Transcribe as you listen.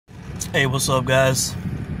Hey, what's up, guys?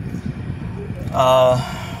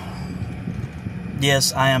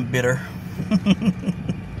 Yes, I am bitter.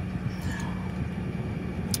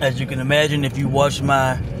 As you can imagine, if you watch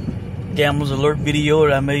my Gamblers Alert video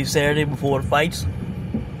that I made Saturday before the fights,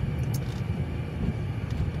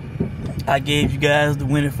 I gave you guys the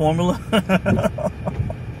winning formula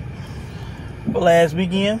for last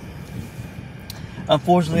weekend.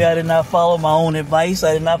 Unfortunately, I did not follow my own advice.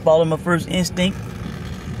 I did not follow my first instinct.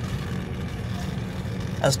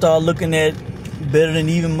 I started looking at better than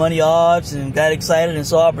even money odds and got excited and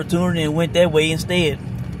saw opportunity and went that way instead.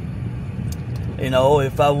 You know,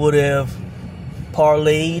 if I would have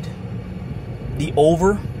parlayed the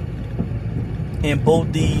over in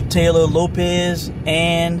both the Taylor Lopez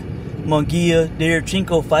and Munguia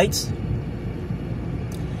Derevyanchenko fights,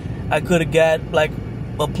 I could have got like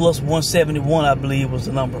a plus 171, I believe was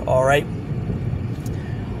the number. All right.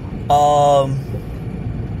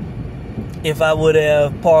 If I would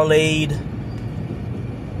have parlayed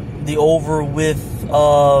the over with the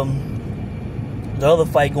other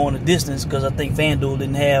fight going the distance, because I think FanDuel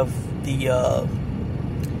didn't have the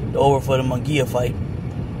over for the Munguia fight,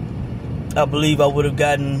 I believe I would have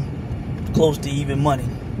gotten close to even money,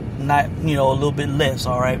 not, you know, a little bit less.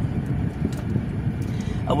 All right,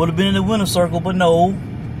 I would have been in the winner's circle, but no,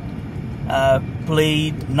 I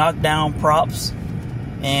played knockdown props,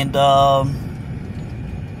 and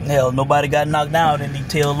hell, nobody got knocked down in the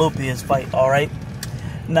Taylor Lopez fight. All right.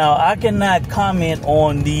 Now, I cannot comment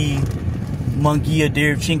on the Munguia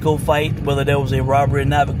Derevyanchenko fight, whether that was a robbery or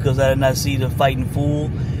not, because I did not see the fight in full.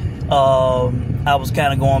 I was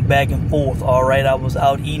kind of going back and forth. All right. I was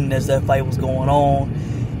out eating as that fight was going on.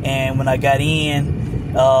 And when I got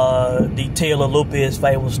in, the Taylor Lopez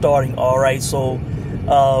fight was starting. All right. So,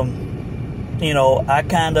 you know, I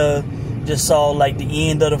kind of just saw like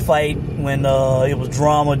the end of the fight when it was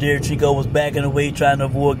drama. Derevyanchenko was backing away, trying to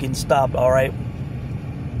avoid getting stopped. All right,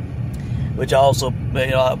 which I also,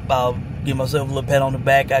 you know, I'll give myself a little pat on the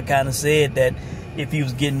back. I kind of said that if he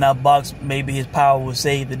was getting outboxed, maybe his power would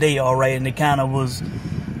save the day. All right, and that kind of is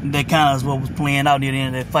what was playing out near the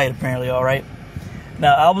end of that fight, apparently. All right.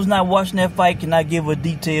 Now, I was not watching that fight, cannot give a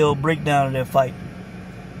detailed breakdown of that fight,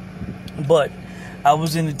 but I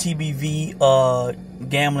was in the TBV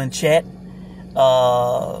gambling chat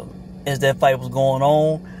as that fight was going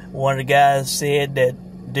on. One of the guys said that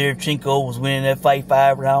Derevyanchenko was winning that fight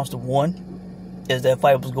 5-1 as that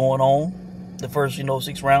fight was going on, the first,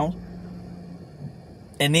 6 rounds.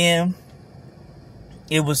 And then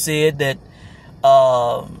it was said that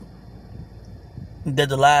that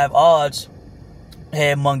the live odds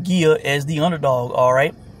had Munguia as the underdog. All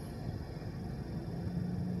right,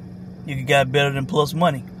 you got better than plus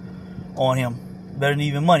money on him, better than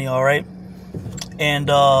even money. All right. And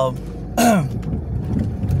I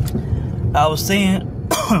was saying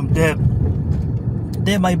that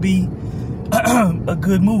might be a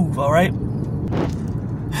good move. All right,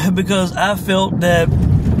 because I felt that,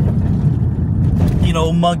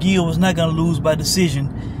 Munguia was not going to lose by decision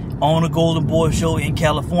on the Golden Boy show in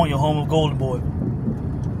California, home of Golden Boy.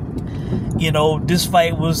 This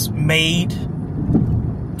fight was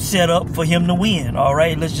set up for him to win. All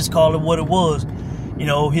right, let's just call it what it was.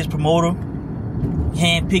 His promoter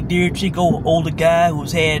handpicked Derevyanchenko, older guy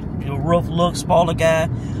who's had rough luck, smaller guy,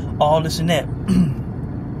 all this and that.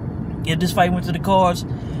 If this fight went to the cards,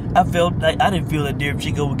 I didn't feel that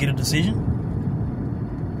Derevyanchenko would get a decision.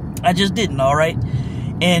 I just didn't. All right,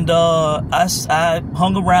 and I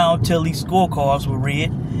hung around till these scorecards were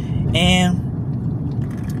read, and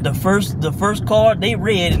the first card they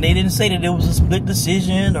read, and they didn't say that it was a split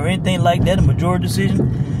decision or anything like that, a majority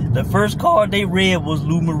decision. The first card they read was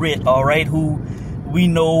Lou Moret, all right, who we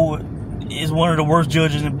know is one of the worst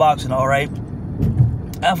judges in boxing. All right,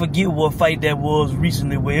 I forget what fight that was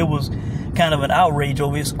recently where it was kind of an outrage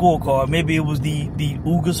over his scorecard. Maybe it was the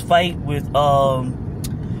Ugas fight with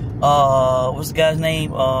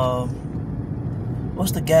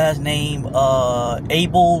what's the guy's name?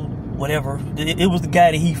 Abel, whatever. It was the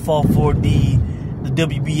guy that he fought for the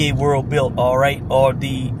WBA world belt. All right, or not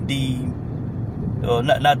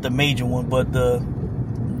the major one, but the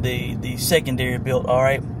secondary belt. All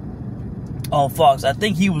right, on Fox. I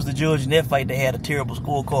think he was the judge in that fight that had a terrible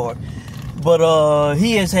scorecard. But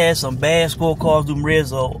he has had some bad scorecards.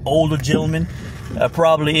 Dumoret's an older gentleman,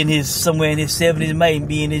 probably somewhere in his 70s, might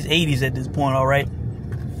be in his 80s at this point. All right,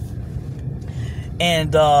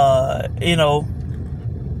 and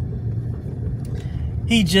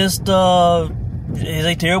he just is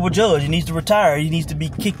a terrible judge. He needs to retire. He needs to be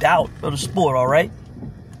kicked out of the sport. All right.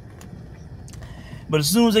 But as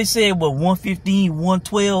soon as they said, 115,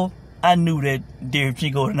 112, I knew that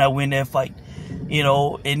Derevyanchenko did not win that fight. You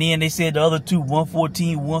know, and then they said the other two,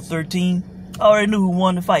 114, 113. I already knew who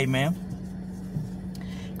won the fight, man.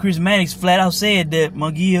 Chris Mannix flat out said that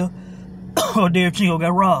Munguia or Derevyanchenko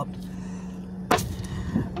got robbed.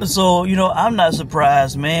 So, you know, I'm not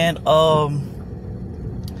surprised, man.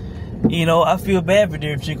 You know, I feel bad for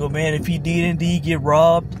Derevyanchenko, man. If he did indeed get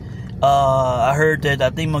robbed, I heard that I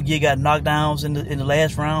think Munguia got knockdowns in the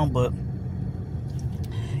last round, but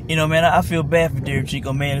you know, man, I feel bad for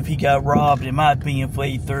Derevyanchenko, man, if he got robbed, in my opinion, for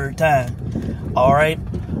a third time. All right,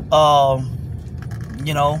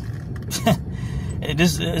 you know,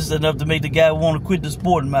 this is enough to make the guy want to quit the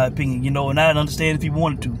sport, in my opinion. You know, and I don't understand if he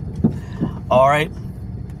wanted to. All right.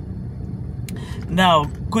 Now,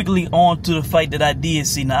 quickly on to the fight that I did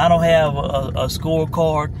see. Now, I don't have a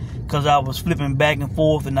scorecard because I was flipping back and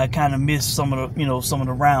forth and I kind of missed some of the, you know, some of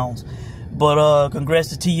the rounds. But congrats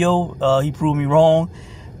to T.O. He proved me wrong.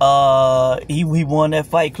 He won that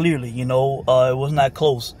fight clearly. You know, it was not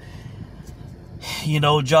close. You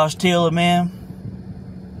know, Josh Taylor, man,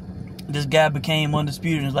 this guy became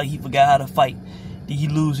undisputed. It's like he forgot how to fight. Did he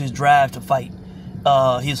lose his drive to fight?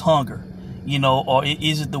 His hunger? You know, or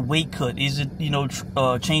is it the weight cut? Is it, you know,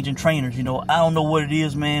 changing trainers? You know, I don't know what it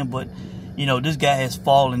is, man, but, you know, this guy has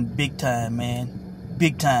fallen big time, man.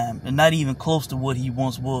 Big time. And not even close to what he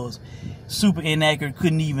once was. Super inaccurate.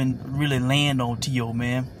 Couldn't even really land on T.O.,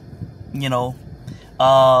 man. You know,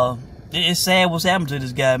 it's sad what's happened to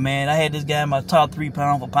this guy, man. I had this guy in my top 3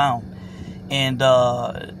 pound for pound. And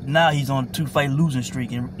now he's on a 2-fight losing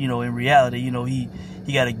streak. And, you know, in reality, you know, he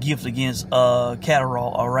got a gift against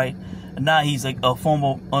Catterall, all right? Now he's like a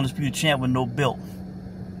former undisputed champ with no belt.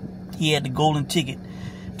 He had the golden ticket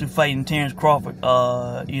to fighting Terrence Crawford,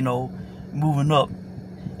 you know, moving up.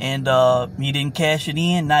 And he didn't cash it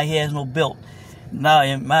in. Now he has no belt. Now,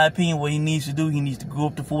 in my opinion, what he needs to do, he needs to go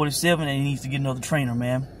up to 47 and he needs to get another trainer,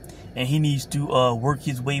 man. And he needs to work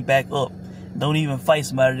his way back up. Don't even fight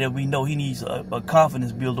somebody that we know. He needs a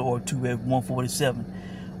confidence builder or two at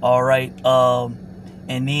 147. All right.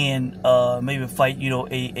 And then maybe fight, you know,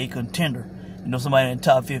 a contender, you know, somebody in the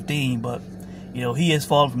top 15. But, you know, he has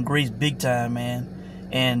fallen from grace big time, man.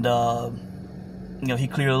 And, you know, he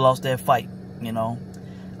clearly lost that fight, you know.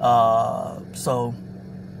 So,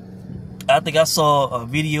 I think I saw a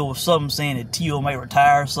video of something saying that T.O. might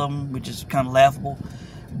retire or something, which is kind of laughable.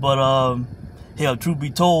 But, hell, truth be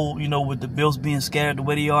told, you know, with the belts being scattered the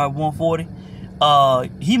way they are at 140,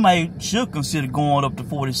 he should consider going up to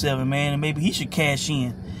 47, man, and maybe he should cash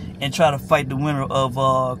in and try to fight the winner of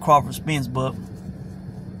Crawford Spence. But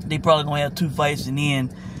they probably gonna have 2 fights, and then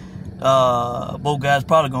both guys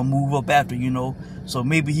probably gonna move up after, you know. So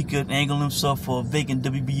maybe he could angle himself for a vacant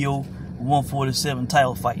WBO 147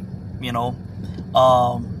 title fight, you know.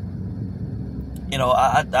 You know,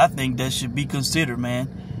 I think that should be considered, man.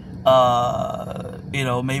 You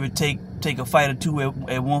know, maybe take a fight or two at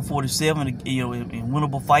 147, you know, in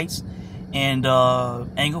winnable fights, and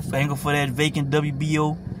angle for that vacant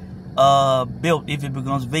WBO belt if it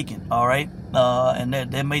becomes vacant. All right, and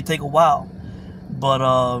that may take a while, but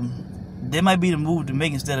that might be the move to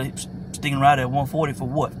make instead of sticking around at 140 for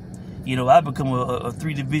what? You know, I become a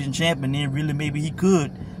 3-division champion, then really maybe he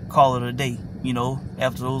could call it a day, you know,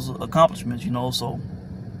 after those accomplishments, you know. So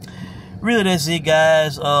really, that's it,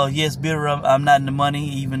 guys. Yes, bitter, I'm not in the money,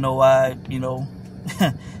 even though I, you know,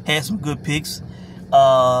 had some good picks.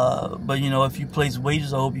 But, you know, if you placed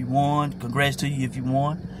wagers, I hope you won. Congrats to you if you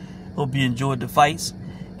won. Hope you enjoyed the fights.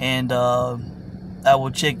 And I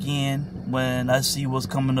will check in when I see what's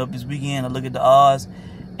coming up this weekend. I look at the odds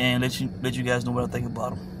and let you guys know what I think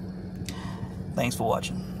about them. Thanks for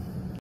watching.